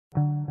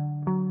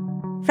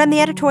From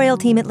the editorial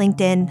team at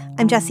LinkedIn,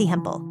 I'm Jessie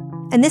Hempel.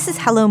 And this is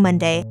Hello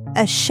Monday,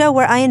 a show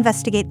where I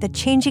investigate the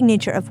changing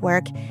nature of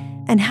work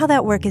and how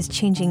that work is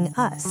changing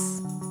us.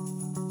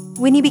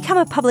 When you become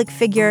a public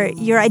figure,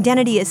 your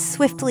identity is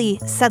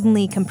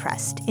suddenly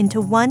compressed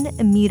into one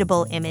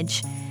immutable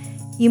image.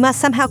 You must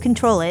somehow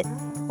control it,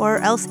 or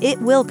else it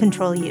will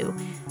control you.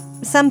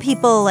 Some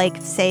people, like,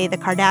 say, the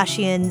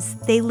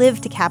Kardashians, they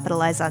live to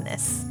capitalize on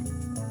this.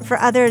 For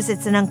others,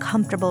 it's an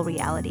uncomfortable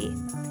reality.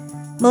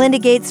 Melinda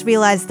Gates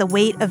realized the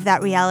weight of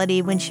that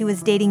reality when she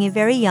was dating a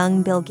very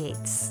young Bill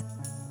Gates.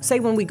 Say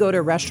when we go to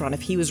a restaurant,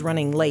 if he was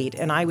running late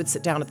and I would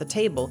sit down at the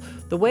table,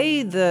 the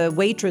way the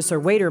waitress or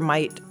waiter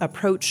might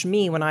approach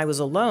me when I was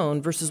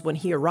alone versus when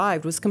he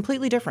arrived was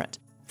completely different.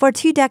 For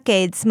 2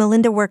 decades,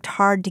 Melinda worked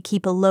hard to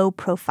keep a low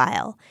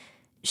profile.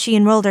 She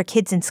enrolled her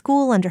kids in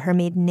school under her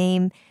maiden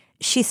name.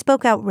 She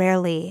spoke out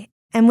rarely.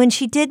 And when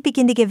she did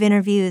begin to give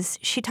interviews,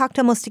 she talked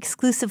almost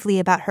exclusively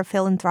about her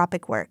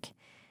philanthropic work.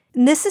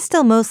 And this is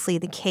still mostly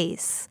the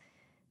case.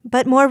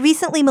 But more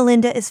recently,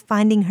 Melinda is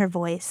finding her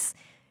voice.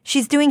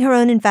 She's doing her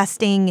own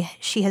investing.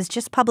 She has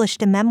just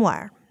published a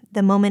memoir,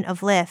 The Moment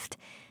of Lift.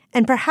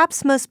 And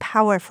perhaps most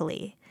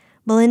powerfully,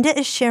 Melinda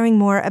is sharing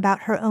more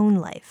about her own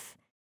life.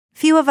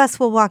 Few of us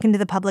will walk into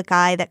the public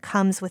eye that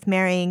comes with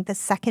marrying the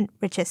second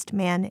richest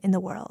man in the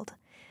world.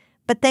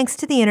 But thanks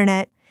to the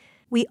internet,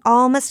 we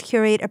all must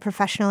curate a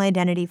professional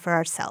identity for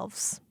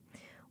ourselves.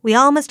 We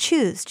all must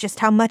choose just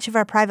how much of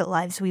our private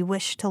lives we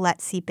wish to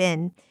let seep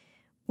in.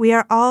 We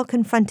are all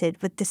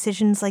confronted with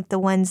decisions like the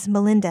ones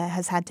Melinda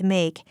has had to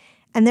make,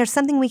 and there's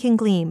something we can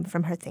glean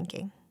from her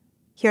thinking.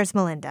 Here's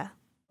Melinda.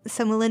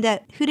 So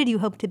Melinda, who did you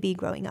hope to be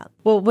growing up?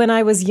 Well, when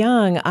I was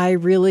young, I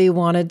really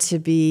wanted to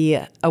be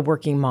a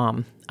working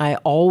mom. I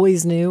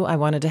always knew I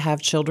wanted to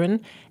have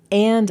children,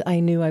 and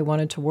I knew I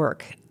wanted to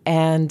work.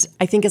 And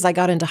I think as I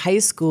got into high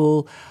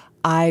school,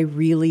 I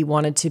really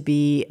wanted to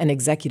be an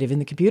executive in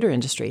the computer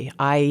industry.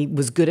 I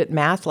was good at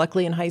math,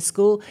 luckily, in high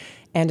school.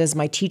 And as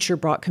my teacher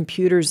brought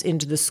computers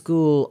into the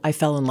school, I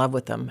fell in love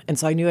with them. And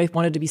so I knew I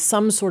wanted to be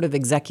some sort of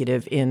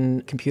executive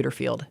in computer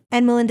field.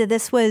 And Melinda,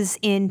 this was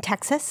in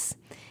Texas,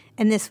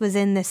 and this was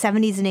in the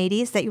 70s and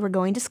 80s that you were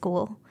going to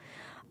school.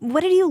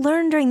 What did you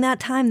learn during that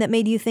time that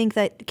made you think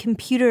that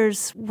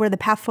computers were the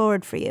path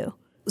forward for you?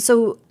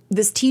 So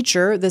this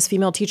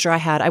female teacher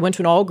I went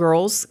to an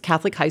all-girls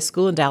Catholic high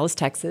school in Dallas,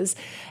 Texas,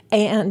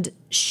 and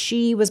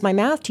she was my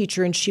math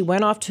teacher, and she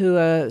went off to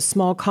a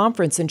small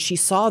conference, and she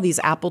saw these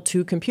Apple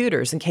II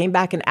computers and came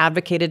back and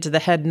advocated to the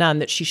head nun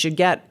that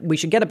we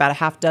should get about a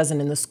half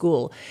dozen in the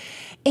school.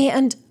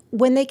 And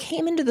when they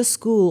came into the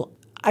school,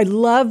 I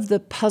loved the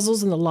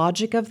puzzles and the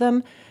logic of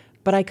them,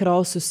 but I could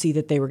also see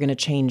that they were going to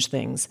change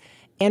things.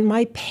 And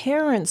my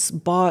parents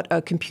bought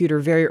a computer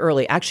very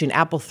early, actually an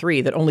Apple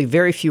III that only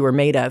very few were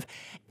made of.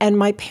 And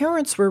my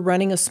parents were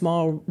running a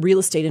small real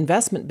estate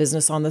investment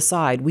business on the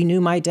side. We knew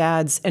my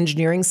dad's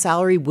engineering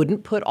salary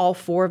wouldn't put all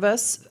 4 of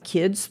us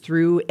kids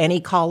through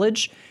any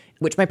college,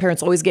 which my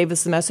parents always gave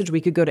us the message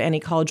we could go to any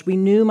college. We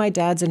knew my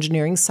dad's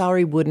engineering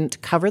salary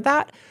wouldn't cover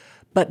that.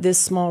 But this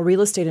small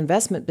real estate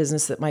investment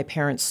business that my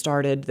parents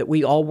started, that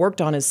we all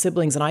worked on as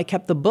siblings, and I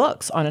kept the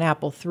books on an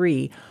Apple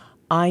III,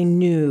 I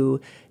knew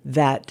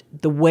that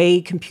the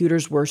way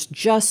computers were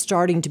just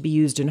starting to be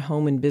used in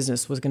home and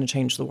business was going to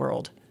change the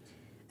world.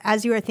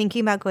 As you were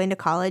thinking about going to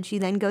college, you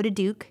then go to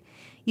Duke.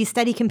 You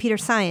study computer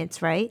science,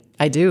 right?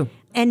 I do.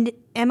 And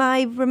am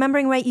I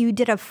remembering right, you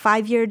did a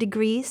 5-year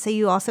degree, so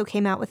you also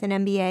came out with an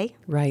MBA?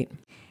 Right.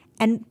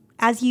 And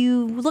as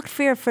you looked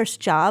for your first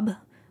job,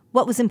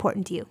 what was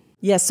important to you?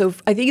 Yes, so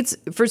I think it's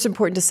first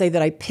important to say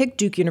that I picked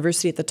Duke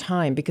University at the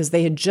time because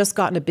they had just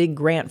gotten a big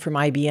grant from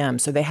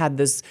IBM. So they had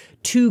this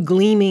 2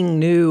 gleaming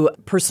new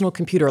personal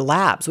computer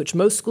labs, which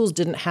most schools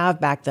didn't have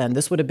back then.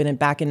 This would have been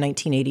back in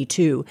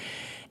 1982.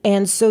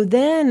 And so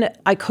then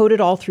I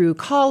coded all through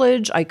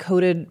college. I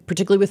coded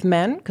particularly with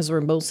men because we're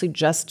mostly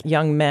just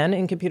young men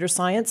in computer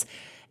science.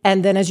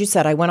 And then, as you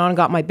said, I went on and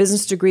got my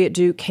business degree at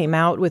Duke, came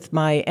out with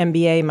my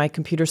MBA, my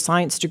computer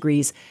science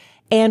degrees.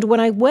 And when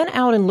I went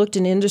out and looked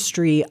in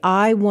industry,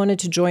 I wanted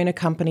to join a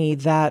company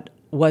that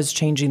was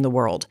changing the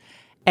world.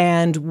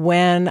 And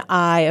when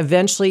I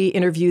eventually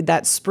interviewed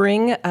that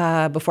spring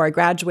before I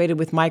graduated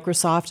with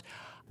Microsoft,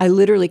 I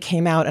literally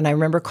came out and I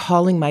remember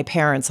calling my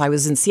parents. I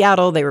was in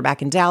Seattle, they were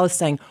back in Dallas,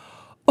 saying,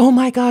 "Oh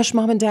my gosh,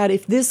 Mom and Dad,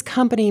 if this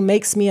company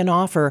makes me an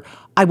offer,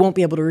 I won't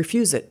be able to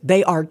refuse it.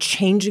 They are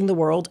changing the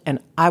world and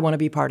I want to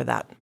be part of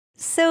that."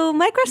 So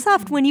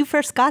Microsoft, when you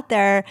first got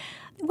there,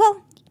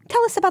 well,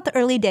 tell us about the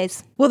early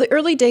days. Well, the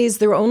early days,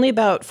 there were only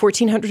about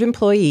 1,400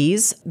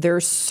 employees.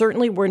 There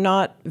certainly were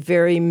not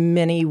very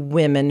many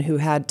women who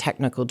had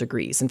technical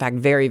degrees. In fact,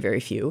 very, very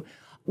few.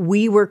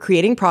 We were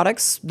creating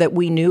products that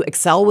we knew.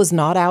 Excel was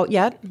not out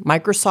yet.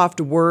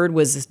 Microsoft Word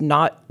was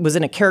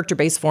in a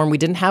character-based form. We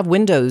didn't have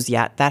Windows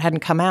yet. That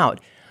hadn't come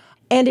out.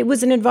 And it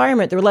was an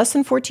environment. There were less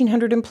than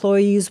 1,400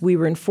 employees. We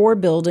were in 4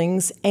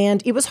 buildings,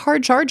 and it was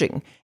hard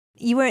charging.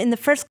 You were in the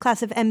first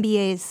class of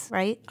MBAs,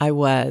 right? I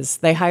was.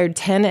 They hired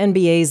 10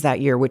 MBAs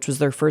that year, which was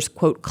their first,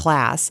 quote,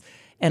 class.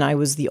 and I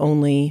was the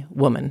only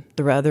woman,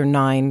 the other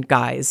 9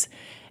 guys.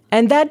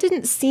 And that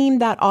didn't seem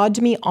that odd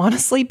to me,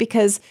 honestly,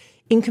 because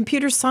in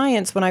computer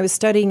science, when I was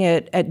studying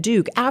it at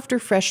Duke, after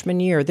freshman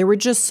year, there were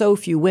just so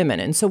few women.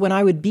 And so when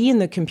I would be in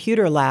the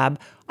computer lab,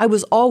 I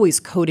was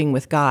always coding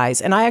with guys.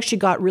 And I actually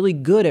got really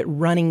good at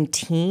running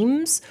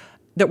teams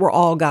that were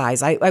all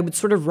guys. I would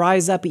sort of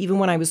rise up, even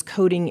when I was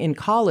coding in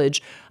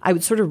college, I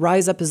would sort of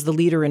rise up as the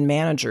leader and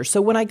manager.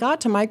 So when I got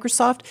to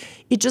Microsoft,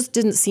 it just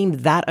didn't seem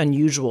that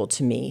unusual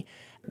to me.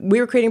 We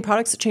were creating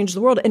products that changed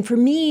the world. And for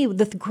me,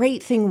 the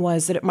great thing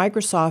was that at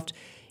Microsoft,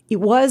 it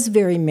was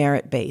very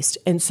merit-based.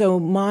 And so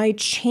my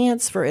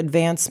chance for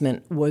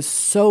advancement was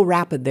so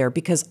rapid there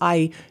because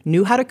I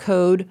knew how to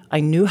code, I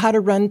knew how to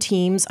run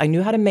teams, I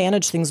knew how to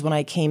manage things when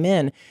I came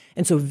in.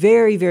 And so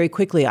very, very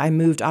quickly, I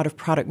moved out of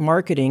product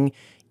marketing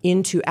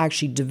into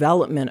actually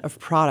development of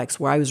products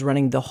where I was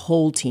running the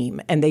whole team.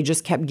 And they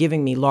just kept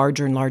giving me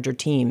larger and larger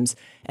teams.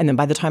 And then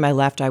by the time I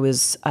left, I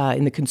was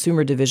in the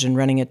consumer division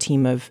running a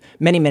team of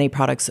many, many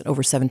products and over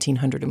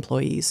 1,700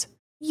 employees.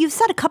 You've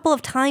said a couple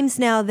of times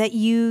now that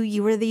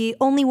you were the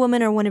only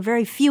woman or one of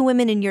very few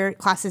women in your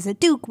classes at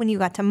Duke when you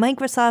got to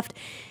Microsoft.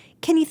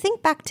 Can you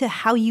think back to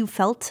how you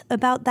felt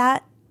about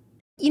that?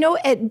 You know,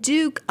 at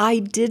Duke, I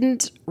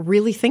didn't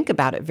really think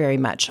about it very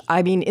much.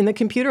 I mean, in the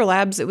computer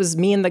labs, it was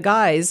me and the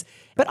guys.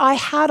 But I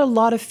had a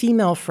lot of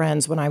female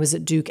friends when I was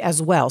at Duke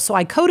as well. So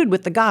I coded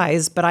with the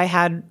guys, but I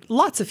had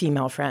lots of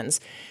female friends.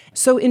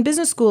 So in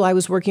business school, I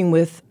was working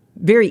with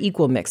very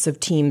equal mix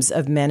of teams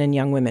of men and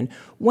young women.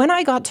 When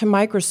I got to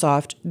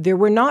Microsoft, there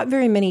were not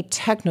very many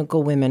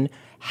technical women.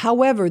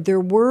 However, there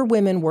were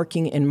women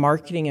working in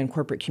marketing and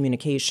corporate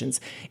communications.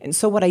 And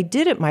so what I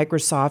did at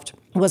Microsoft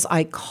was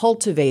I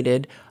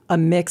cultivated a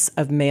mix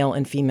of male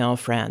and female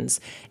friends.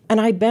 And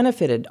I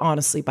benefited,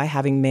 honestly, by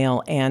having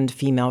male and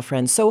female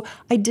friends. So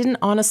I didn't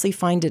honestly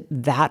find it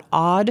that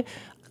odd.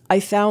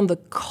 I found the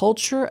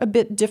culture a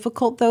bit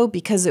difficult, though,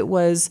 because it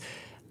was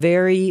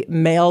very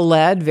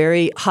male-led,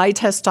 very high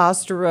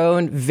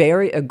testosterone,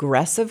 very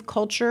aggressive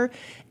culture.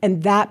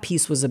 And that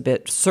piece was a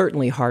bit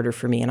certainly harder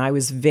for me. And I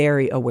was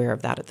very aware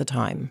of that at the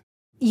time.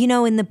 You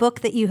know, in the book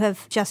that you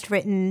have just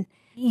written,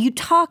 you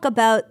talk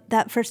about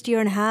that first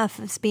year and a half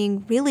as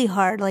being really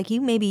hard, like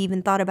you maybe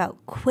even thought about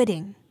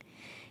quitting.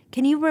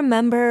 Can you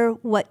remember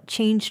what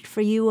changed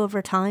for you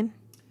over time?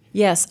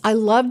 Yes, I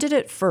loved it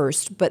at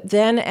first, but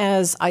then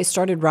as I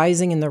started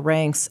rising in the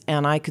ranks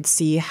and I could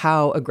see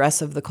how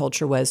aggressive the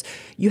culture was,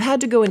 you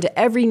had to go into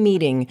every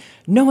meeting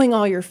knowing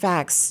all your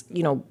facts,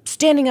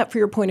 standing up for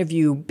your point of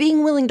view,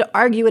 being willing to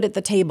argue it at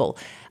the table.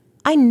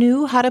 I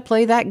knew how to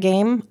play that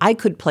game. I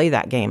could play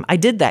that game. I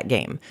did that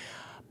game.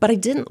 But I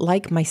didn't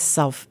like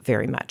myself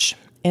very much.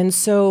 And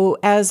so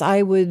as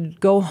I would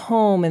go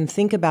home and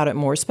think about it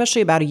more,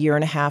 especially about a year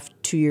and a half,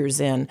 2 years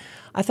in,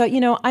 I thought,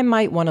 I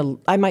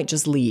might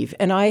just leave.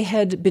 And I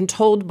had been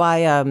told by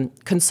a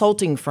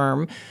consulting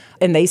firm,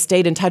 and they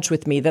stayed in touch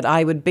with me, that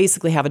I would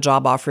basically have a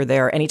job offer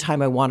there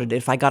anytime I wanted it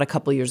if I got a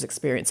couple of years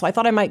experience. So I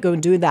thought I might go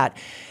and do that.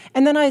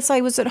 And then as I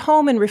was at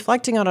home and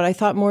reflecting on it, I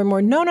thought more and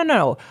more,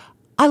 no.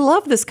 I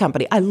love this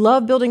company. I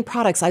love building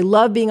products. I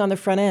love being on the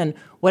front end.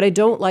 What I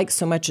don't like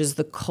so much is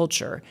the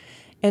culture.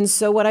 And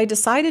so what I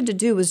decided to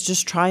do was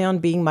just try on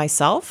being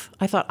myself.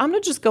 I thought, I'm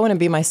going to just go in and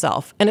be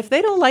myself. And if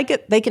they don't like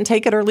it, they can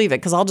take it or leave it,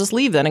 because I'll just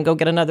leave then and go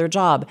get another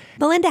job.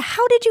 Melinda,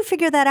 how did you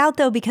figure that out,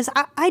 though? Because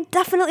I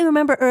definitely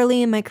remember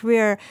early in my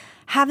career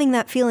having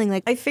that feeling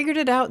like I figured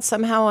it out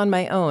somehow on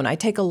my own. I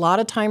take a lot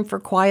of time for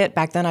quiet.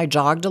 Back then I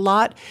jogged a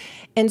lot.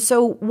 And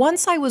so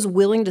once I was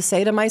willing to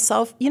say to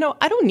myself,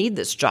 I don't need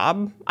this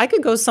job. I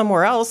could go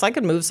somewhere else. I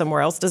could move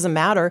somewhere else. Doesn't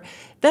matter.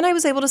 Then I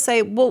was able to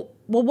say, well,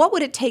 what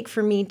would it take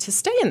for me to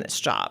stay in this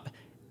job?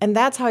 And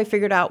that's how I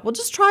figured out, well,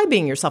 just try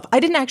being yourself. I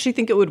didn't actually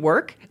think it would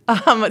work.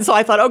 So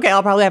I thought, okay,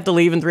 I'll probably have to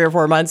leave in 3 or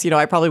 4 months.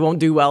 I probably won't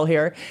do well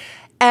here.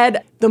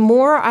 And the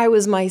more I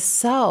was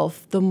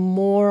myself, the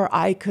more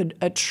I could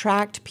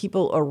attract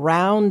people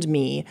around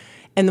me.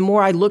 And the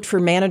more I looked for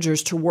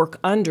managers to work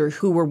under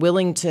who were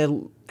willing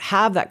to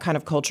have that kind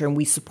of culture, and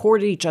we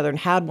supported each other and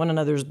had one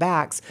another's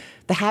backs,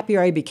 the happier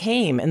I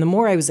became. And the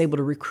more I was able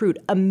to recruit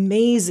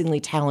amazingly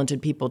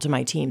talented people to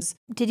my teams.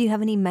 Did you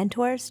have any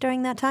mentors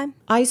during that time?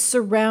 I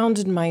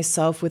surrounded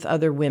myself with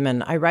other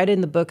women. I write in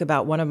the book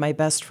about one of my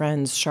best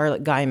friends,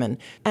 Charlotte Guyman,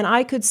 and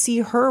I could see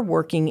her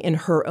working in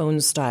her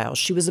own style.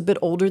 She was a bit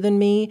older than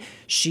me.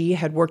 She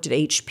had worked at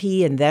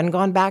HP and then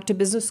gone back to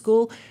business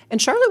school. And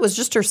Charlotte was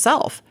just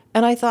herself.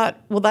 And I thought,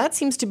 well, that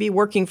seems to be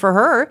working for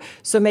her,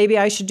 so maybe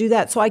I should do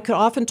that. So I could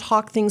often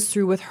talk things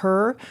through with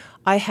her.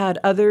 I had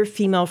other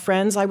female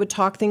friends I would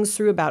talk things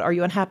through about, are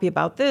you unhappy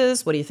about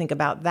this? What do you think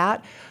about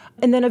that?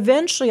 And then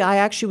eventually I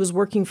actually was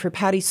working for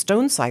Patty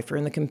Stonecipher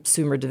in the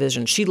consumer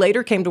division. She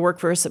later came to work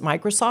for us at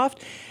Microsoft.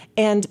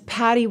 And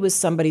Patty was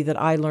somebody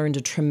that I learned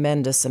a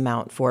tremendous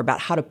amount about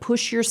how to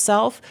push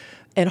yourself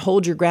and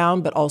hold your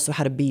ground, but also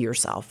how to be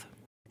yourself.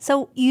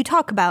 So you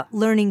talk about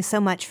learning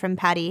so much from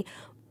Patty.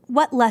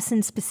 What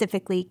lessons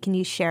specifically can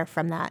you share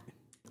from that?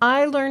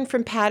 I learned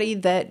from Patty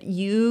that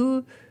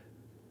you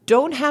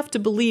don't have to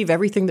believe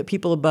everything that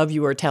people above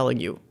you are telling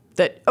you.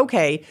 that,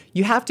 okay,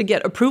 you have to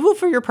get approval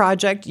for your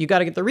project, you got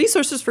to get the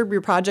resources for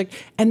your project,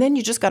 and then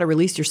you just got to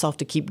release yourself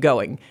to keep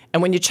going.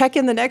 And when you check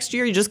in the next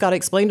year, you just got to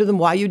explain to them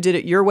why you did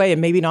it your way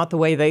and maybe not the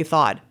way they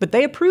thought. But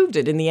they approved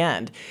it in the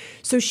end.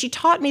 So she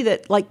taught me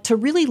that, like, to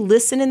really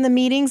listen in the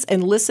meetings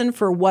and listen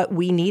for what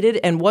we needed.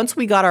 And once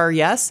we got our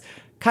yes,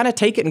 kind of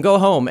take it and go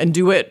home and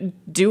do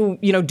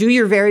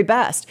your very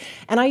best.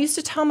 And I used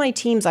to tell my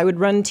teams, I would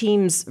run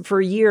teams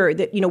for a year,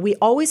 that, we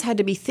always had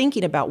to be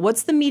thinking about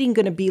what's the meeting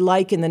going to be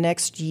like in the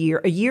next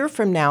year, a year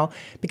from now,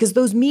 because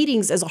those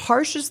meetings, as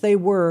harsh as they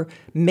were,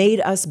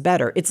 made us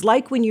better. It's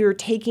like when you're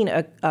taking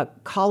a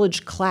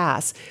college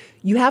class,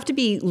 you have to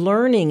be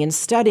learning and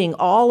studying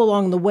all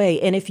along the way.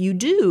 And if you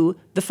do,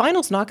 the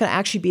final's not going to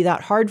actually be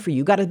that hard for you.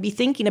 You've got to be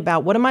thinking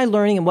about, what am I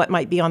learning and what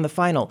might be on the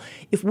final?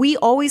 If we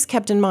always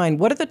kept in mind,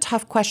 what are the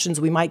tough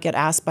questions we might get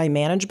asked by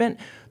management?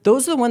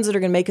 Those are the ones that are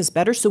going to make us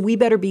better. So we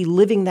better be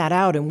living that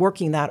out and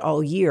working that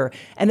all year.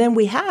 And then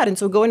we had. And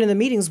so going to the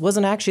meetings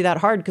wasn't actually that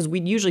hard, because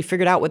we'd usually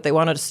figured out what they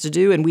wanted us to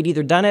do, and we'd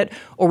either done it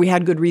or we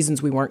had good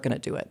reasons we weren't going to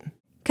do it.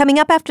 Coming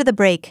up after the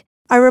break,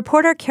 our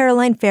reporter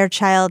Caroline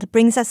Fairchild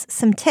brings us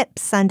some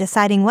tips on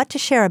deciding what to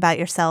share about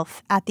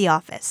yourself at the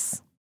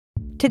office.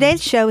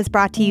 Today's show is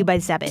brought to you by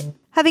Zebit.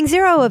 Having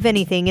zero of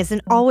anything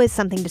isn't always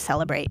something to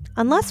celebrate,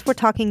 unless we're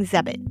talking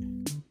Zebit.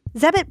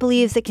 Zebit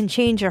believes it can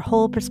change your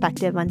whole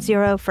perspective on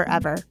zero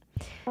forever.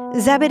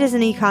 Zebit is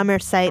an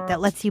e-commerce site that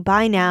lets you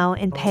buy now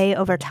and pay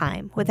over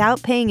time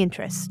without paying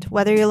interest,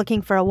 whether you're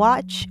looking for a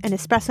watch, an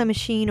espresso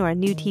machine, or a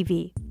new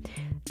TV.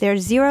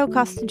 There's zero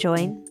cost to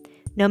join,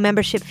 no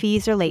membership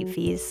fees or late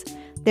fees.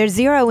 There's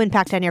zero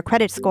impact on your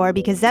credit score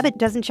because Zebit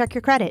doesn't check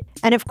your credit.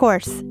 And of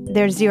course,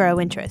 there's zero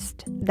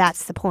interest.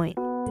 That's the point.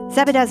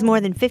 Zebit has more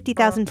than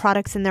 50,000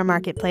 products in their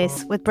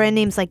marketplace with brand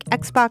names like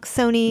Xbox,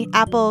 Sony,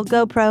 Apple,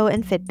 GoPro,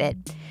 and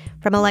Fitbit.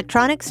 From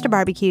electronics to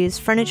barbecues,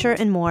 furniture,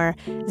 and more,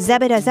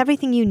 Zebit has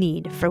everything you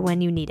need for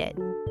when you need it.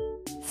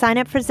 Sign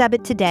up for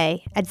Zebit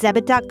today at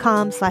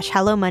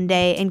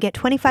zebit.com/HelloMonday and get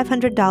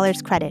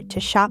 $2,500 credit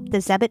to shop the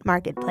Zebit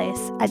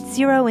marketplace at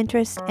zero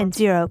interest and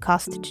zero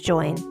cost to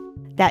join.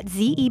 That's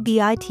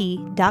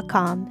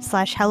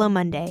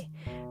zebit.com/HelloMonday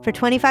for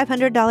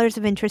 $2,500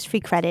 of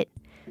interest-free credit.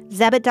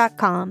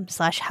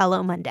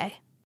 Zebit.com/HelloMonday.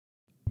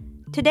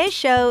 Today's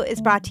show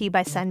is brought to you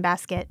by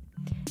Sunbasket.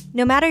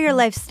 No matter your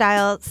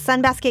lifestyle,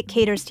 Sunbasket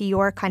caters to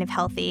your kind of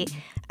healthy.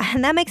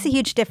 And that makes a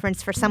huge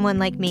difference for someone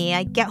like me.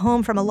 I get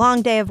home from a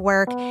long day of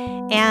work,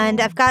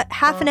 and I've got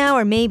half an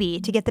hour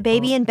maybe to get the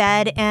baby in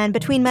bed, and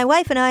between my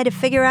wife and I to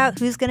figure out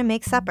who's going to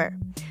make supper.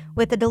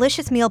 With a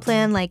delicious meal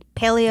plan like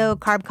paleo,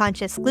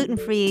 carb-conscious,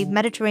 gluten-free,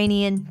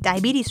 Mediterranean,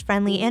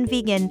 diabetes-friendly, and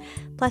vegan,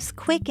 plus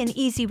quick and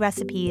easy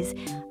recipes,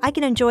 I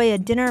can enjoy a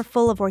dinner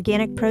full of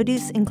organic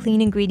produce and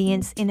clean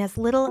ingredients in as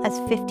little as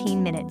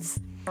 15 minutes.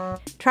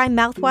 Try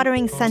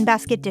mouth-watering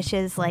Sunbasket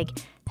dishes like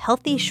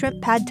healthy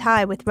shrimp pad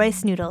thai with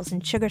rice noodles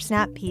and sugar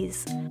snap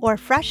peas, or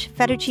fresh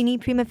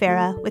fettuccine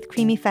primavera with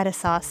creamy feta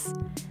sauce.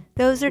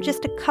 Those are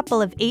just a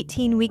couple of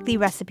 18 weekly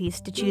recipes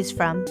to choose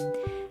from.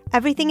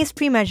 Everything is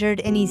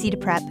pre-measured and easy to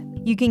prep.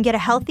 You can get a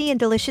healthy and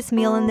delicious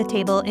meal on the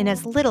table in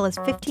as little as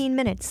 15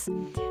 minutes.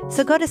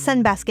 So go to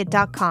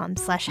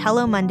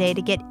sunbasket.com/HelloMonday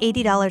to get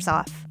 $80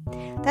 off.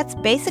 That's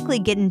basically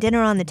getting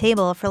dinner on the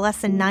table for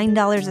less than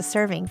 $9 a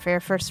serving for your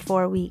first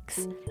 4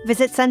 weeks.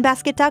 Visit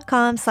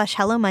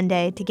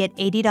sunbasket.com/HelloMonday to get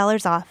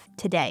 $80 off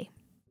today.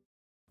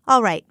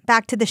 All right,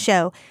 back to the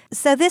show.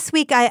 So this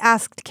week I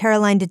asked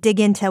Caroline to dig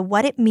into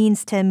what it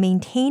means to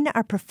maintain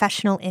our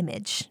professional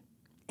image.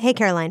 Hey,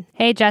 Caroline.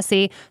 Hey,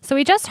 Jesse. So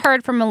we just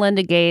heard from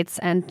Melinda Gates,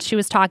 and she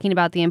was talking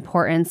about the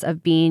importance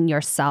of being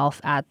yourself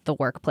at the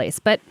workplace.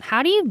 But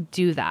how do you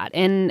do that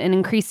in an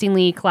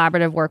increasingly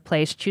collaborative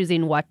workplace?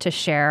 Choosing what to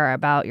share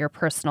about your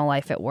personal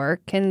life at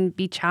work can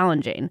be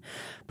challenging,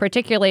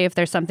 particularly if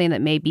there's something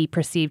that may be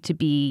perceived to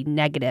be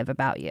negative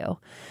about you.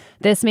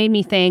 This made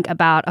me think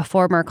about a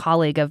former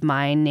colleague of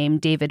mine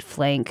named David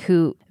Flink,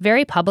 who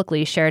very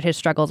publicly shared his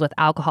struggles with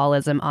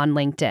alcoholism on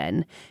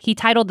LinkedIn. He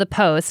titled the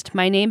post,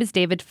 "My name is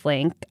David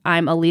Flink,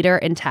 I'm a leader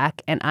in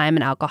tech, and I'm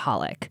an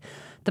alcoholic."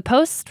 The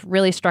post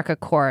really struck a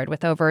chord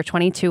with over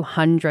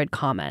 2,200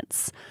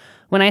 comments.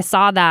 When I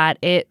saw that,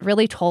 it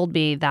really told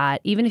me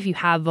that even if you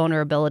have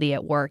vulnerability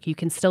at work, you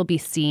can still be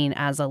seen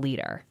as a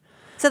leader.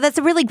 So that's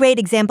a really great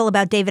example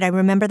about David. I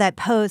remember that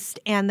post,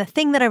 and the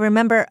thing that I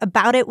remember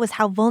about it was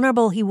how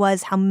vulnerable he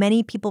was, how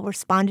many people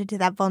responded to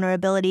that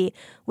vulnerability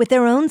with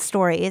their own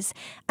stories,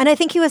 and I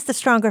think he was the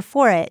stronger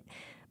for it.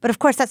 But of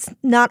course, that's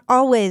not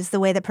always the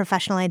way that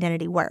professional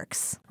identity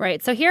works.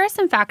 Right. So here are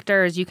some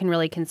factors you can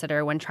really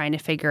consider when trying to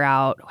figure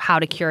out how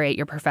to curate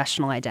your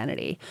professional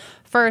identity.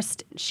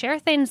 First, share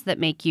things that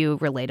make you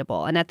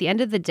relatable. And at the end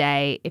of the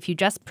day, if you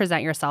just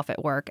present yourself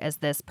at work as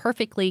this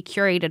perfectly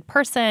curated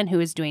person who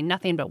is doing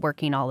nothing but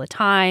working all the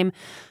time,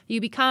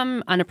 you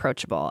become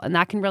unapproachable, and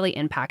that can really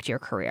impact your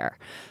career.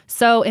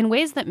 So in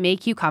ways that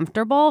make you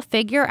comfortable,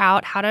 figure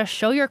out how to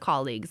show your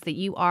colleagues that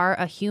you are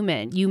a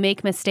human. You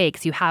make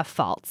mistakes, you have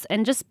faults,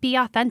 and just be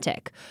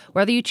authentic.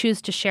 Whether you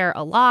choose to share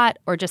a lot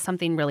or just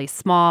something really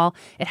small,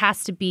 it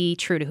has to be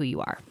true to who you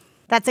are.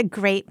 That's a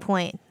great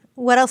point.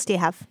 What else do you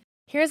have?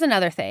 Here's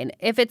another thing.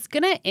 If it's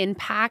going to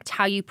impact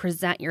how you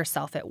present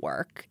yourself at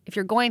work, if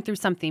you're going through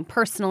something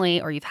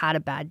personally or you've had a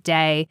bad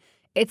day,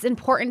 it's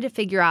important to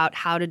figure out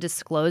how to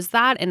disclose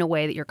that in a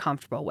way that you're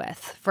comfortable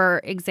with.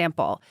 For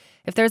example,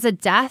 if there's a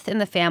death in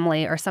the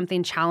family or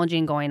something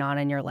challenging going on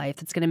in your life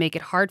that's going to make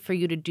it hard for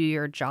you to do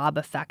your job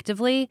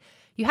effectively,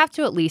 you have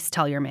to at least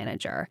tell your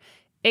manager.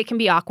 It can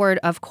be awkward,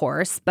 of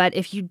course, but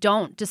if you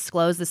don't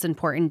disclose this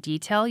important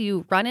detail,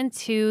 you run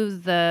into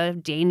the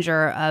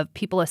danger of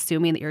people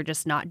assuming that you're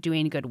just not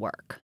doing good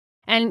work.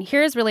 And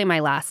here's really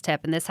my last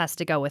tip, and this has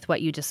to go with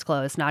what you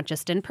disclose, not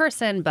just in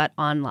person, but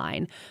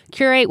online.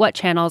 Curate what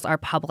channels are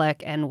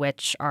public and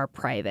which are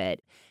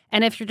private.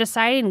 And if you're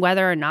deciding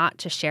whether or not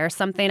to share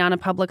something on a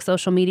public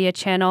social media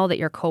channel that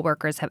your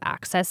coworkers have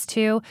access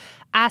to,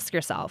 ask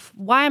yourself,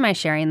 why am I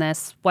sharing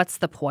this? What's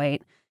the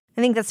point? I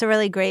think that's a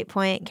really great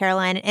point,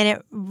 Caroline, and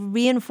it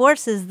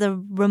reinforces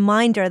the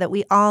reminder that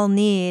we all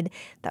need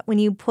that when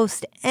you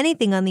post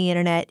anything on the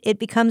internet, it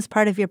becomes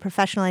part of your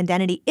professional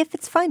identity if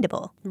it's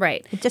findable.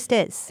 Right. It just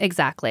is.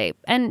 Exactly.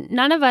 And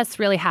none of us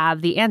really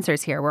have the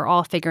answers here. We're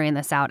all figuring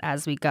this out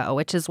as we go,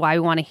 which is why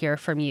we want to hear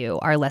from you,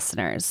 our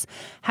listeners.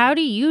 How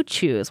do you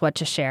choose what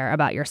to share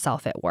about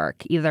yourself at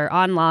work, either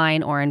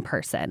online or in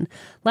person?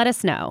 Let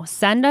us know.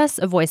 Send us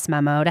a voice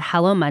memo to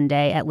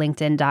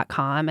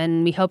hellomonday@linkedin.com,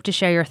 and we hope to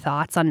share your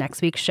thoughts on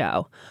next week's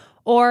show.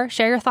 Or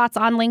share your thoughts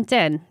on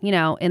LinkedIn,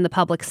 in the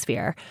public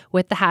sphere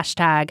with the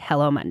hashtag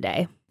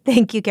HelloMonday.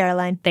 Thank you,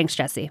 Caroline. Thanks,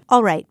 Jesse.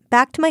 All right,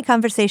 back to my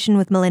conversation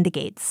with Melinda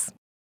Gates.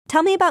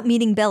 Tell me about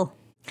meeting Bill.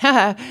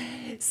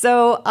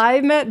 So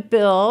I met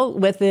Bill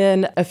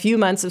within a few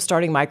months of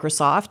starting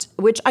Microsoft,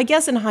 which I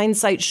guess in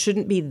hindsight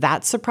shouldn't be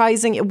that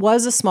surprising. It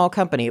was a small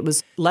company. It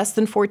was less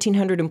than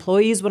 1,400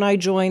 employees when I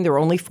joined. There were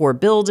only 4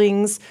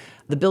 buildings.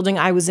 The building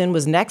I was in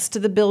was next to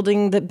the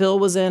building that Bill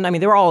was in. I mean,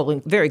 they were all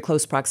in very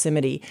close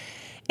proximity.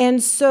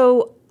 And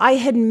so I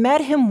had met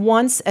him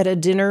once at a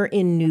dinner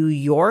in New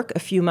York a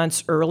few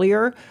months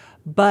earlier,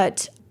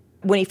 but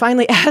when he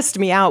finally asked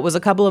me out was a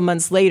couple of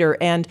months later,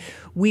 and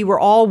we were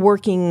all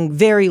working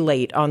very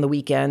late on the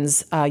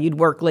weekends. You'd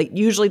work late.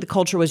 Usually the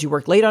culture was you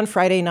worked late on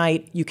Friday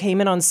night, you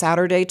came in on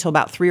Saturday till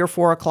about 3 or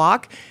 4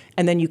 o'clock,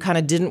 and then you kind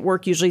of didn't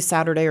work usually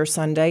Saturday or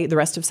Sunday, the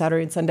rest of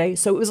Saturday and Sunday.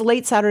 So it was a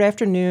late Saturday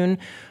afternoon.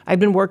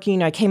 I'd been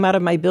working. I came out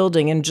of my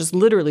building, and just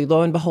literally,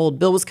 lo and behold,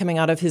 Bill was coming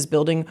out of his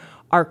building.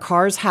 Our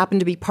cars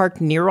happened to be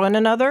parked near one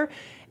another,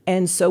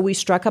 and so we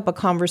struck up a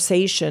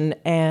conversation,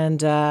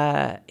 and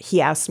he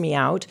asked me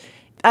out.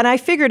 And I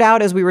figured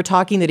out as we were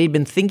talking that he'd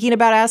been thinking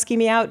about asking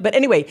me out. But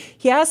anyway,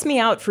 he asked me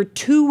out for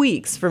 2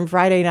 weeks from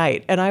Friday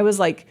night. And I was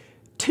like,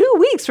 2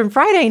 weeks from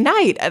Friday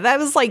night? And that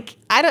was like,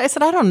 I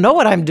said, I don't know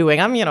what I'm doing.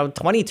 I'm,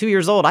 22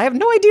 years old. I have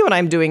no idea what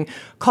I'm doing.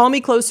 Call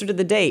me closer to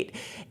the date.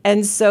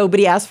 And so,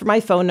 but he asked for my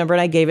phone number and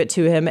I gave it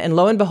to him. And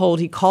lo and behold,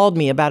 he called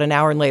me about an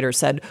hour and later,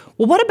 said,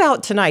 well, what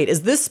about tonight?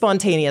 Is this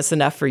spontaneous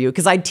enough for you?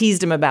 Because I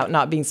teased him about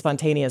not being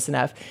spontaneous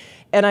enough.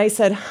 And I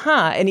said,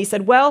 And he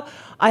said, well,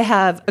 I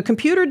have a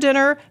computer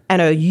dinner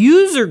and a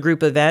user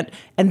group event,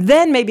 and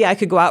then maybe I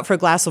could go out for a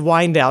glass of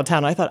wine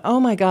downtown. I thought, oh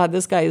my God,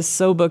 this guy is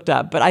so booked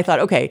up. But I thought,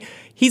 okay,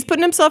 he's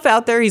putting himself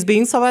out there. He's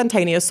being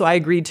spontaneous. So I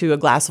agreed to a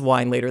glass of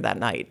wine later that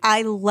night.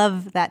 I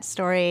love that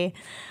story.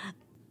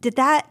 Did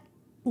that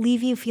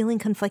leave you feeling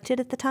conflicted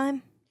at the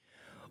time?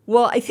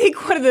 Well, I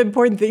think one of the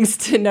important things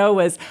to know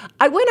was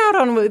I went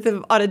out with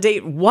him on a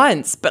date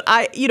once, but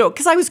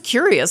because I was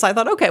curious. I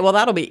thought, okay, well,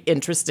 that'll be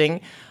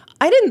interesting.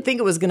 I didn't think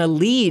it was going to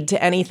lead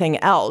to anything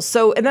else.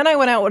 So, and then I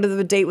went out on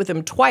a date with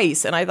him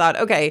twice, and I thought,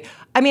 okay,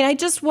 I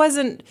just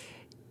wasn't,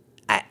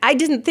 I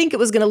didn't think it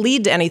was going to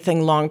lead to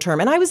anything long term.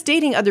 And I was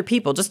dating other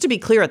people, just to be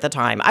clear at the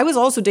time. I was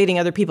also dating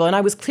other people, and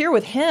I was clear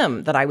with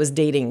him that I was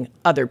dating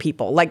other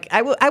people. Like,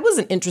 I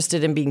wasn't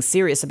interested in being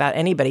serious about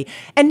anybody,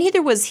 and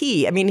neither was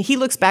he. He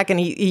looks back and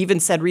he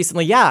even said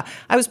recently, yeah,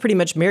 I was pretty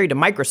much married to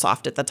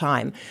Microsoft at the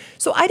time.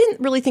 So I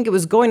didn't really think it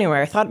was going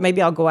anywhere. I thought maybe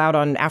I'll go out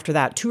on, after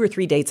that, 2 or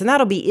 3 dates, and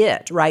that'll be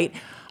it, right?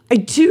 I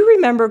do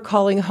remember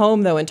calling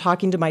home, though, and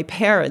talking to my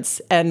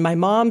parents, and my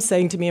mom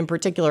saying to me in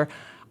particular,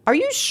 are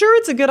you sure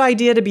it's a good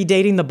idea to be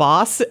dating the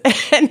boss?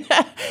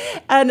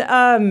 and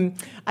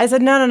I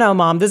said, no,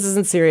 Mom, this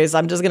isn't serious.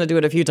 I'm just going to do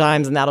it a few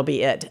times and that'll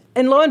be it.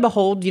 And lo and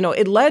behold,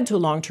 it led to a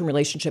long-term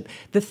relationship.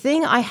 The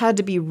thing I had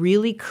to be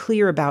really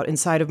clear about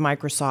inside of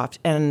Microsoft,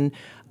 and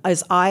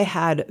as I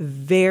had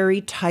very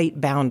tight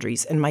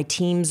boundaries, and my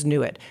teams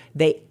knew it.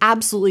 They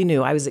absolutely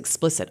knew. I was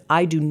explicit.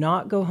 I do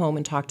not go home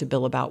and talk to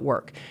Bill about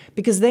work,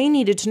 because they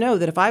needed to know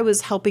that if I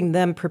was helping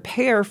them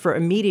prepare for a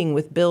meeting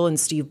with Bill and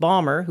Steve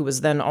Ballmer, who was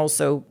then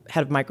also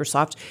head of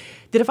Microsoft,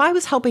 that if I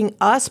was helping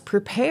us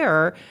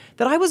prepare,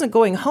 that I wasn't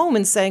going home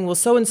and saying, well,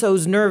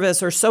 so-and-so's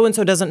nervous or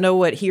so-and-so doesn't know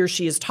what he or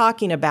she is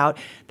talking about.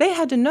 They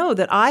had to know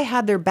that I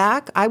had their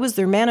back. I was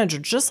their manager,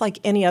 just like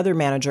any other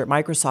manager at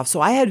Microsoft.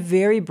 So I had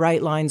very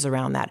bright lines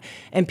around that.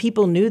 And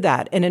people knew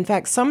that. And in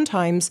fact,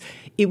 sometimes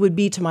it would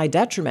be to my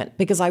detriment,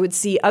 because I would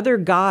see other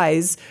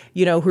guys,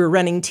 who are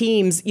running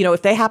teams,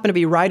 if they happen to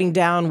be riding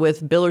down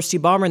with Bill or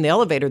Steve Ballmer in the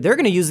elevator, they're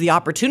going to use the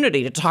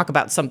opportunity to talk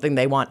about something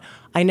they want.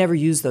 I never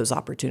used those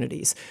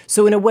opportunities.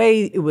 So in a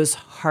way, it was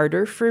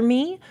harder for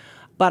me,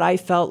 but I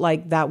felt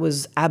like that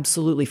was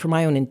absolutely for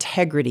my own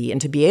integrity and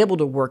to be able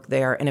to work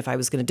there. And if I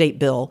was going to date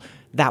Bill,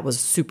 that was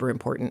super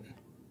important.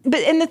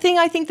 And the thing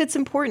I think that's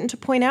important to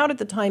point out at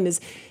the time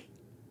is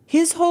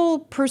his whole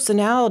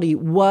personality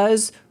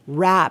was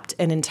wrapped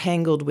and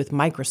entangled with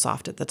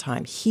Microsoft at the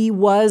time. He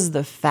was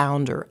the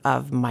founder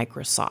of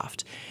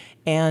Microsoft.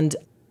 And,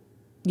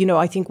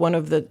 I think one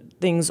of the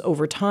things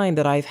over time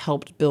that I've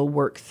helped Bill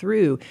work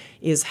through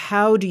is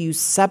how do you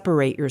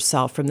separate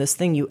yourself from this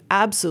thing you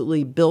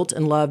absolutely built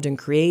and loved and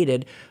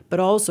created, but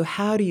also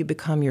how do you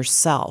become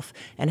yourself?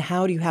 And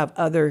how do you have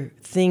other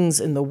things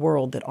in the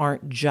world that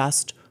aren't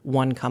just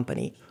one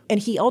company? And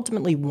he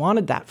ultimately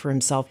wanted that for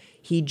himself.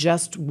 He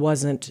just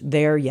wasn't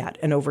there yet.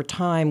 And over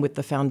time with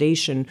the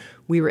foundation,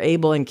 we were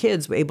able, and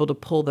kids were able to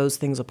pull those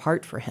things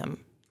apart for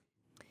him.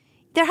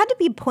 There had to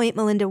be a point,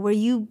 Melinda, where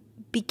you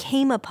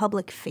became a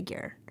public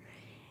figure.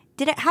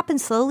 Did it happen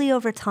slowly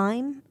over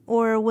time?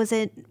 Or was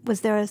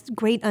there a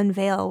great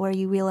unveil where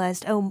you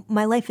realized, oh,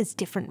 my life is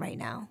different right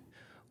now?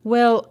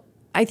 Well,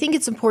 I think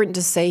it's important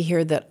to say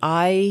here that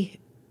I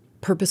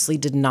purposely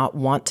did not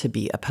want to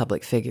be a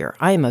public figure.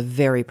 I am a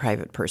very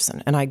private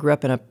person, and I grew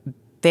up in a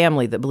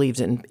family that believed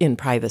in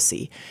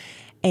privacy.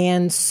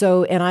 And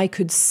I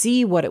could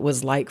see what it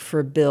was like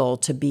for Bill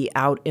to be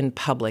out in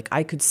public.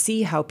 I could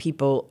see how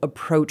people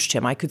approached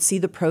him. I could see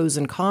the pros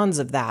and cons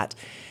of that.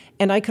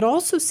 And I could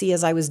also see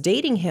as I was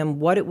dating him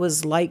what it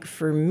was like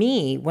for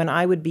me when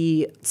I would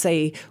be,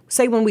 say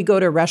when we go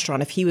to a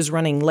restaurant, if he was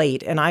running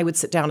late and I would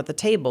sit down at the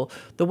table,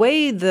 the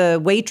way the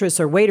waitress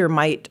or waiter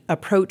might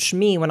approach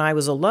me when I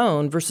was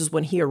alone versus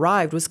when he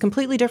arrived was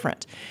completely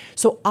different.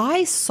 So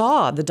I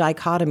saw the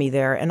dichotomy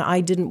there, and I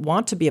didn't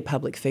want to be a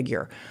public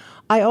figure.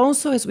 I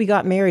also, as we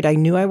got married, I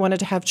knew I wanted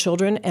to have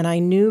children, and I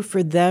knew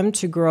for them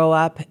to grow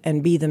up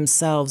and be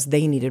themselves,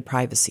 they needed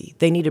privacy.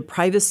 They needed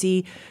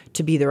privacy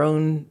to be their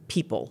own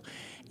people.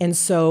 And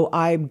so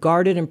I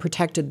guarded and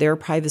protected their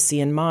privacy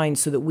and mine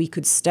so that we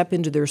could step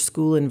into their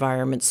school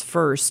environments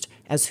first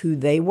as who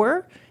they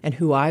were and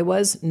who I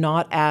was,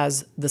 not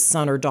as the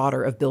son or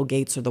daughter of Bill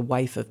Gates or the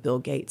wife of Bill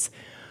Gates.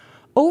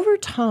 Over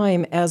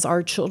time, as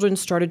our children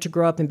started to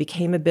grow up and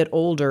became a bit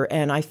older,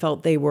 and I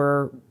felt they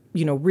were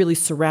really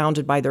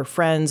surrounded by their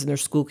friends and their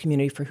school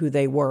community for who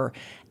they were.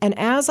 And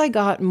as I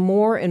got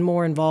more and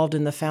more involved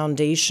in the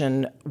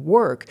foundation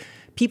work,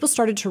 people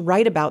started to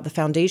write about the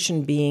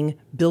foundation being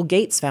Bill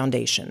Gates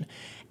Foundation.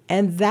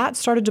 And that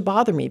started to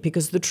bother me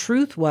because the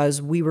truth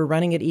was we were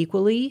running it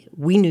equally.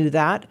 We knew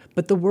that,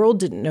 but the world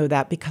didn't know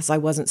that because I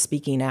wasn't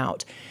speaking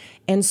out.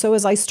 And so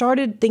as I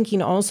started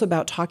thinking also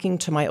about talking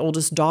to my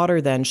oldest daughter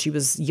then, she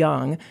was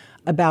young,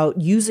 about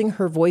using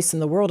her voice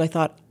in the world, I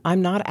thought,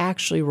 I'm not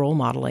actually role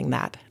modeling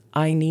that.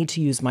 I need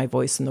to use my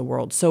voice in the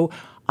world. So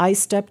I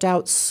stepped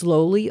out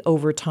slowly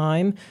over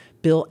time.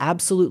 Bill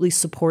absolutely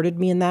supported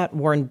me in that.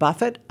 Warren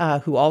Buffett,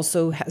 who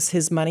also has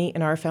his money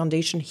in our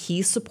foundation,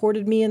 he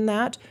supported me in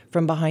that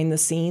from behind the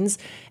scenes.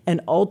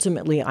 And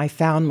ultimately, I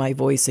found my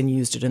voice and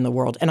used it in the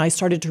world. And I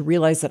started to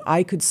realize that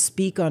I could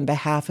speak on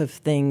behalf of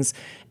things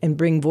and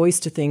bring voice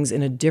to things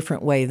in a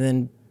different way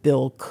than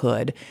Bill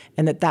could,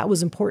 and that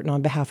was important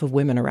on behalf of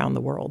women around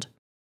the world.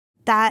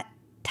 That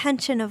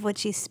tension of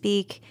which you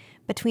speak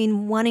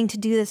between wanting to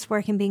do this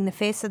work and being the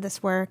face of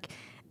this work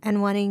and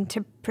wanting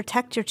to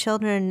protect your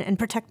children and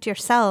protect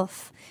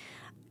yourself.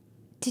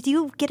 Did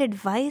you get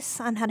advice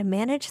on how to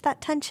manage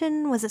that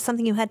tension? Was it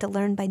something you had to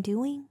learn by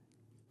doing?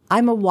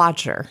 I'm a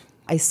watcher.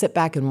 I sit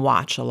back and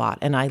watch a lot,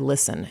 and I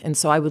listen. And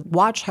so I would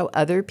watch how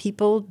other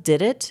people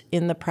did it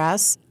in the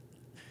press.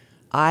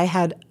 I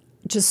had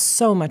just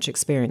so much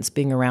experience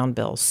being around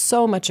Bill,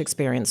 so much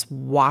experience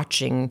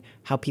watching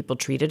how people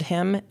treated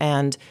him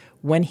and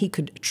when he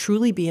could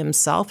truly be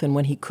himself and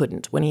when he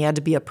couldn't, when he had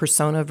to be a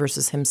persona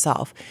versus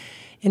himself.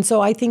 And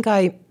so I think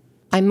I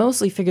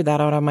mostly figured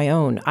that out on my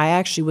own. I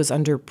actually was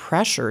under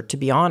pressure, to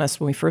be honest,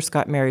 when we first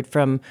got married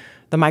from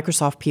the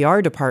Microsoft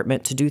PR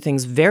department to do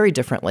things very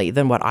differently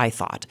than what I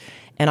thought.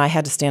 And I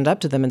had to stand up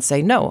to them and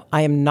say, no,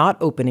 I am not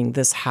opening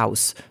this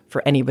house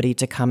for anybody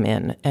to come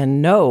in.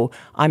 And no,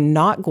 I'm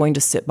not going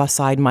to sit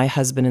beside my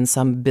husband in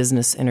some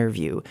business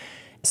interview.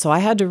 So I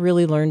had to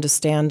really learn to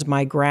stand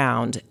my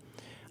ground.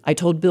 I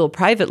told Bill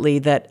privately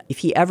that if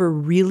he ever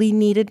really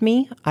needed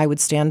me, I would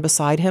stand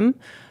beside him,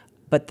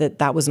 but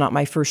that was not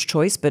my first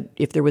choice. But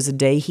if there was a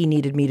day he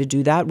needed me to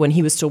do that, when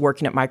he was still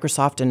working at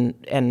Microsoft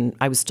and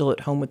I was still at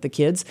home with the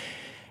kids.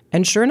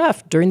 And sure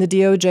enough, during the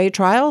DOJ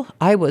trial,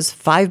 I was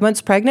 5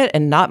 months pregnant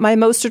and not my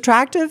most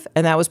attractive.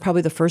 And that was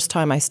probably the first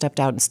time I stepped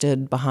out and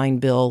stood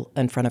behind Bill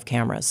in front of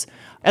cameras.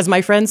 As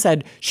my friend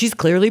said, she's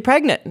clearly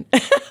pregnant.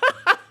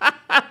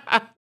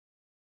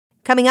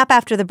 Coming up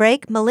after the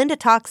break, Melinda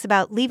talks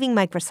about leaving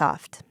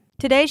Microsoft.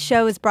 Today's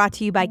show is brought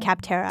to you by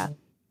Capterra.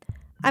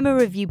 I'm a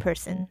review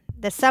person.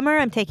 This summer,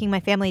 I'm taking my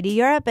family to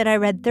Europe, and I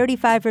read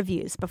 35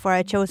 reviews before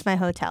I chose my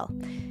hotel.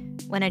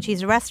 When I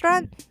choose a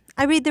restaurant,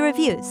 I read the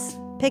reviews.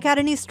 Pick out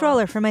a new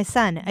stroller for my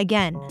son,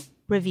 again,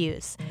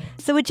 reviews.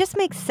 So it just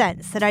makes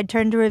sense that I'd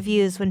turn to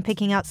reviews when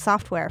picking out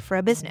software for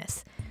a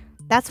business.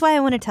 That's why I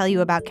want to tell you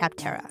about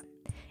Capterra.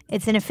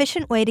 It's an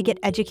efficient way to get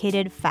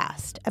educated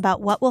fast about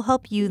what will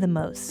help you the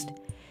most.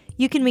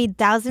 You can read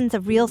thousands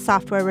of real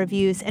software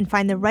reviews and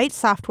find the right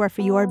software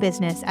for your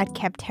business at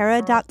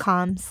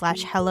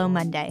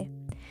capterra.com/HelloMonday.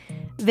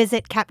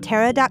 Visit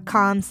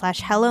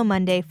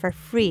capterra.com/HelloMonday for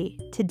free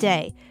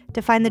today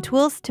to find the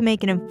tools to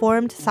make an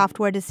informed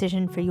software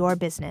decision for your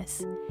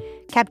business.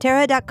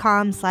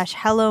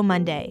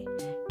 Capterra.com/HelloMonday.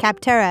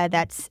 Capterra,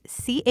 that's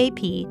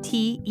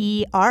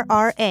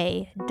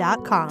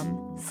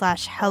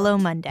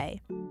CAPTERRA.com/HelloMonday.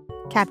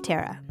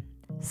 Capterra.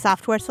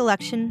 Software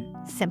selection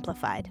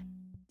simplified.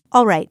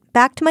 All right,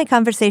 back to my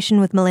conversation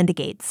with Melinda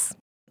Gates.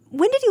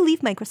 When did you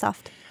leave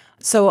Microsoft?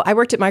 So I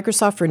worked at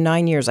Microsoft for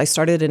 9 years. I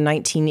started in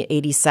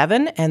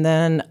 1987, and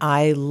then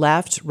I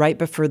left right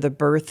before the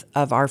birth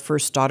of our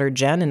first daughter,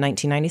 Jen, in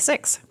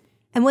 1996.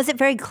 And was it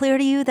very clear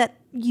to you that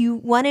you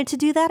wanted to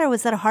do that, or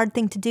was that a hard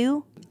thing to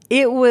do?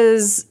 It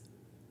was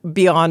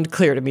beyond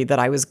clear to me that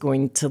I was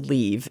going to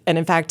leave. And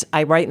in fact,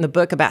 I write in the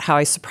book about how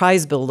I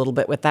surprised Bill a little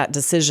bit with that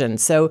decision.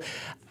 So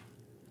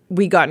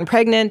we gotten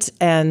pregnant,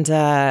 and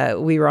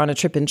we were on a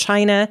trip in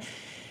China.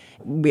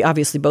 We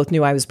obviously both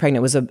knew I was pregnant.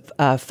 It was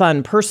a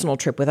fun personal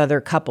trip with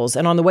other couples.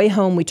 And on the way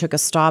home, we took a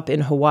stop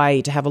in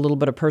Hawaii to have a little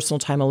bit of personal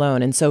time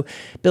alone. And so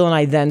Bill and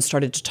I then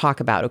started to talk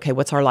about, okay,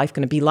 what's our life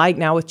going to be like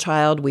now with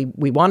child?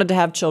 We wanted to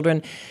have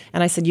children.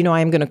 And I said, I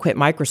am going to quit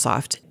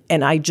Microsoft.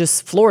 And I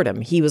just floored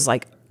him. He was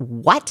like,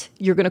 what?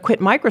 You're going to quit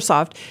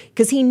Microsoft?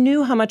 Because he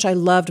knew how much I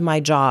loved my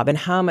job and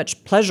how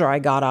much pleasure I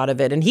got out of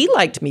it. And he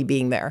liked me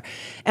being there.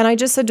 And I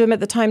just said to him at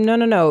the time,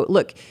 no.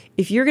 Look,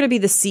 if you're going to be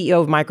the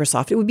CEO of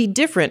Microsoft, it would be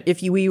different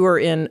if we were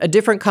in a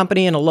different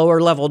company in a lower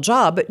level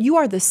job, but you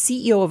are the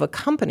CEO of a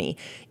company.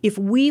 If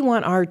we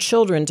want our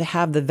children to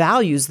have the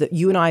values that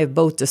you and I have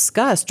both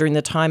discussed during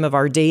the time of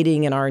our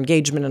dating and our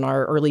engagement and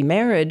our early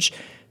marriage,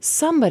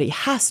 somebody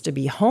has to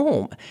be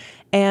home.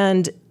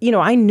 And,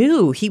 I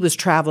knew he was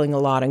traveling a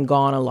lot and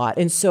gone a lot.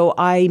 And so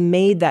I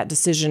made that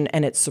decision,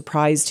 and it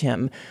surprised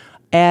him.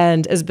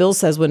 And as Bill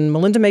says, when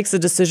Melinda makes a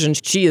decision,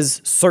 she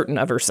is certain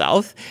of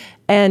herself.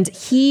 And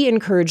he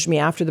encouraged me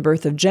after the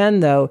birth of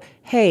Jen, though,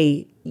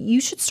 hey, you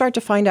should start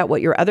to find out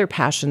what your other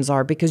passions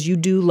are, because you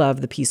do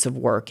love the piece of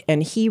work.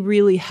 And he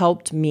really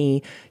helped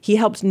me. He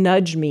helped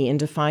nudge me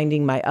into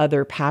finding my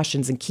other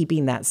passions and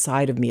keeping that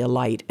side of me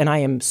alight. And I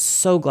am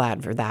so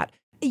glad for that.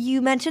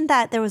 You mentioned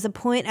that there was a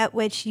point at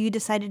which you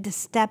decided to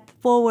step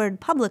forward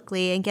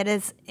publicly and get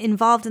as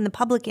involved in the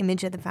public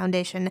image of the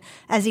foundation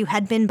as you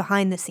had been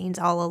behind the scenes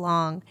all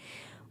along.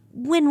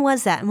 When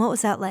was that, and what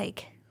was that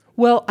like?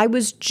 Well, I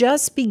was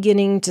just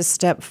beginning to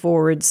step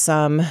forward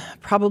some,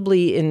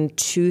 probably in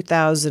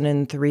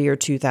 2003 or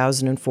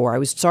 2004. I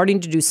was starting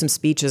to do some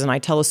speeches, and I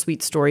tell a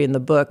sweet story in the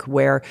book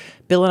where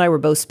Bill and I were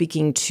both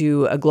speaking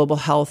to a global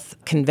health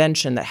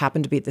convention that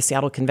happened to be at the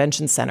Seattle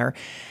Convention Center.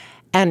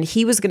 And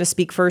he was going to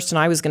speak first, and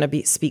I was going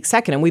to speak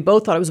second. And we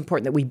both thought it was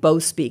important that we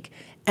both speak.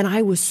 And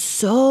I was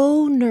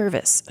so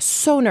nervous.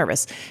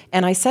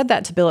 And I said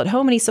that to Bill at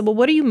home, and he said, well,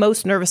 what are you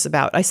most nervous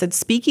about? I said,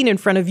 speaking in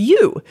front of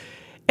you.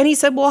 And he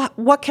said, well,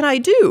 what can I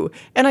do?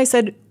 And I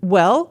said,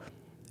 well,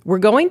 we're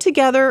going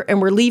together and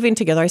we're leaving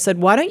together. I said,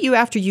 why don't you,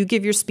 after you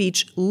give your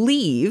speech,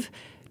 leave,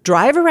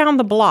 drive around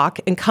the block,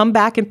 and come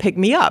back and pick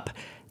me up?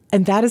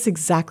 And that is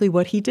exactly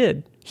what he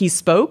did. He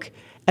spoke.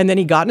 And then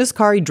he got in his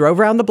car, he drove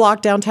around the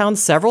block downtown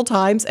several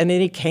times, and then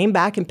he came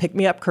back and picked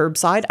me up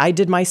curbside. I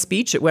did my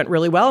speech. It went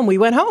really well, and we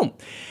went home.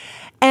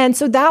 And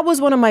so that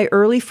was one of my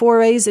early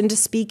forays into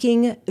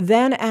speaking.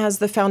 Then as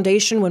the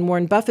foundation, when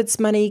Warren Buffett's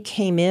money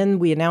came in,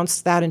 we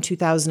announced that in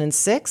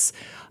 2006.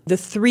 The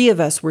three of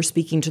us were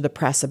speaking to the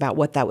press about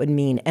what that would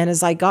mean. And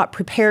as I got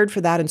prepared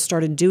for that and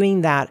started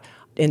doing that,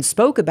 and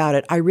spoke about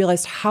it, I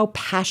realized how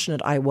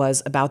passionate I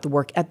was about the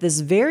work at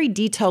this very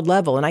detailed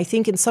level. And I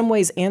think in some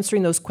ways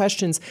answering those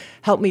questions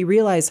helped me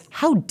realize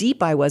how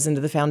deep I was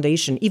into the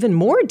foundation, even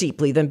more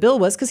deeply than Bill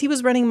was, because he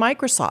was running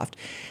Microsoft.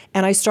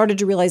 And I started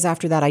to realize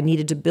after that I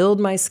needed to build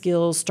my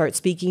skills, start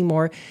speaking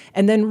more.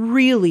 And then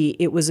really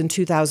it was in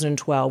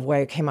 2012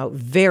 where I came out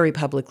very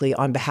publicly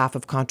on behalf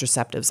of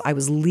contraceptives. I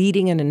was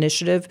leading an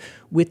initiative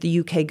with the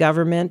UK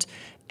government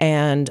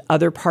and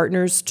other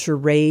partners to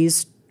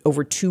raise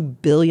over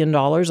 $2 billion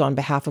on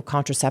behalf of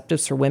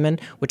contraceptives for women,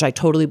 which I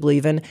totally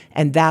believe in.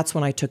 And that's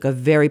when I took a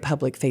very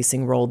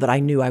public-facing role that I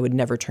knew I would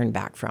never turn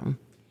back from.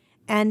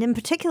 And in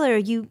particular,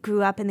 you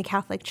grew up in the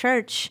Catholic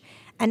Church.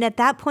 And at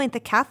that point, the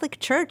Catholic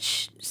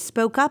Church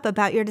spoke up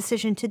about your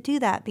decision to do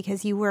that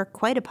because you were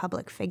quite a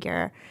public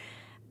figure.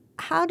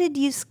 How did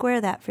you square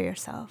that for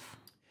yourself?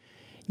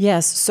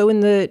 Yes. So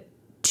in the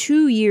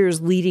 2 years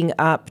leading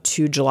up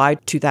to July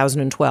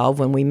 2012,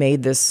 when we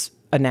made this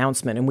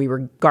announcement and we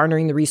were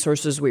garnering the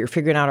resources, we were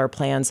figuring out our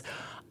plans,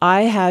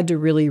 I had to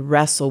really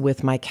wrestle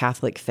with my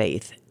Catholic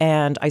faith.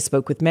 And I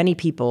spoke with many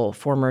people,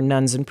 former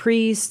nuns and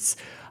priests,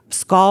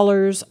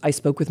 scholars. I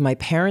spoke with my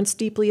parents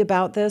deeply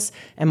about this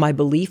and my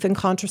belief in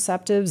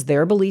contraceptives,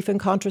 their belief in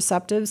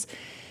contraceptives.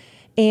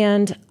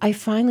 And I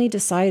finally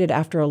decided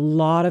after a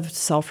lot of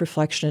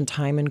self-reflection and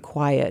time and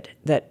quiet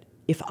that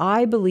if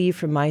I believe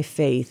from my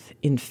faith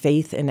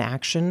in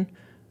action,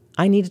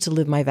 I needed to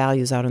live my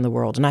values out in the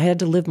world, and I had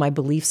to live my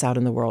beliefs out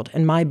in the world.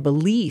 And my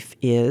belief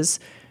is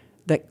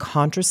that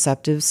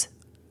contraceptives,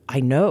 I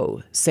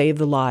know, save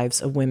the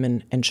lives of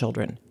women and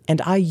children,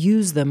 and I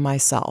use them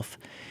myself.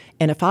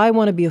 And if I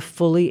want to be a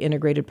fully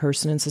integrated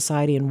person in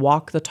society and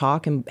walk the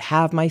talk and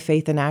have my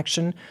faith in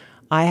action,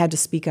 I had to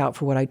speak out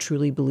for what I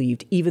truly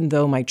believed, even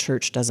though my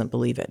church doesn't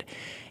believe it.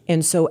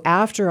 And so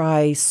after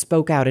I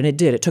spoke out, and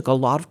it took a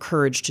lot of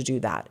courage to do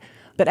that.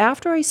 But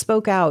after I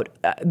spoke out,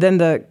 then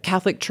the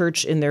Catholic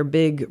Church in their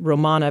big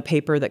Romana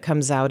paper that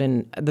comes out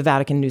in the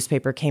Vatican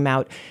newspaper came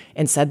out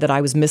and said that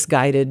I was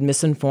misguided,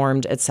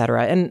 misinformed,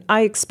 etc. And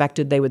I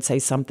expected they would say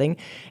something.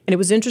 And it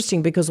was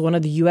interesting because one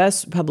of the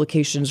U.S.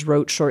 publications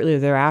wrote shortly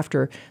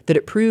thereafter that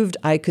it proved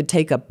I could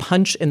take a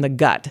punch in the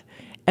gut.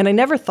 And I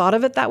never thought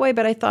of it that way,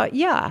 but I thought,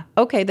 yeah,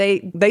 okay,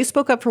 they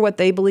spoke up for what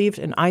they believed,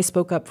 and I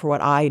spoke up for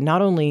what I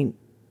not only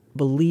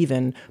believe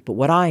in, but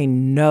what I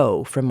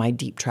know from my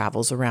deep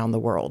travels around the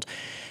world.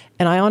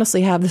 And I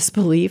honestly have this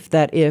belief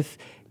that if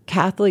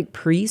Catholic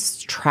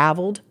priests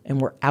traveled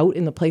and were out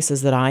in the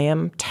places that I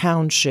am,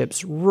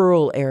 townships,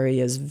 rural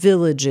areas,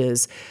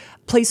 villages,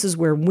 places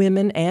where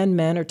women and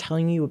men are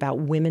telling you about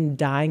women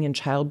dying in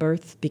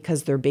childbirth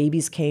because their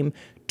babies came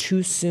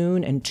too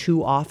soon and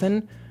too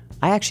often,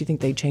 I actually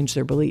think they'd change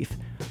their belief.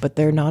 But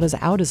they're not as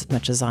out as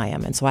much as I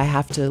am, and so I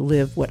have to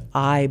live what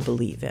I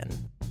believe in.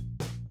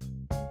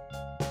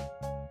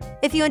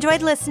 If you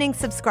enjoyed listening,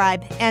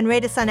 subscribe and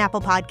rate us on Apple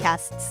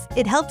Podcasts.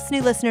 It helps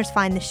new listeners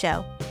find the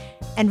show.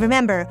 And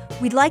remember,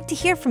 we'd like to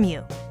hear from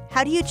you.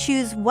 How do you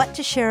choose what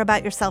to share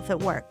about yourself at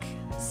work?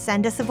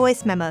 Send us a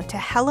voice memo to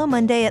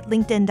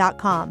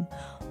hellomonday@linkedin.com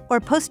or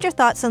post your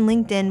thoughts on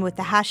LinkedIn with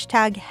the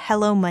hashtag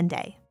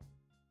HelloMonday.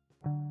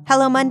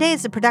 Hello Monday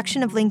is a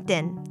production of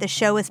LinkedIn. The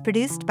show is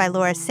produced by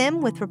Laura Sim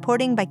with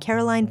reporting by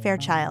Caroline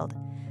Fairchild.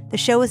 The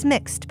show is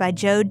mixed by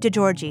Joe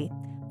DeGiorgi.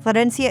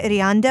 Florencia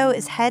Iriando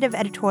is head of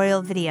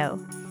editorial video.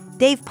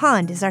 Dave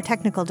Pond is our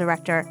technical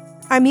director.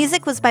 Our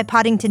music was by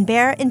Poddington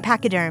Bear in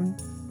Pachyderm.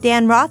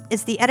 Dan Roth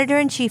is the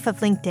editor-in-chief of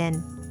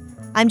LinkedIn.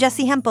 I'm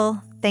Jessie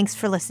Hempel. Thanks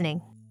for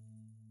listening.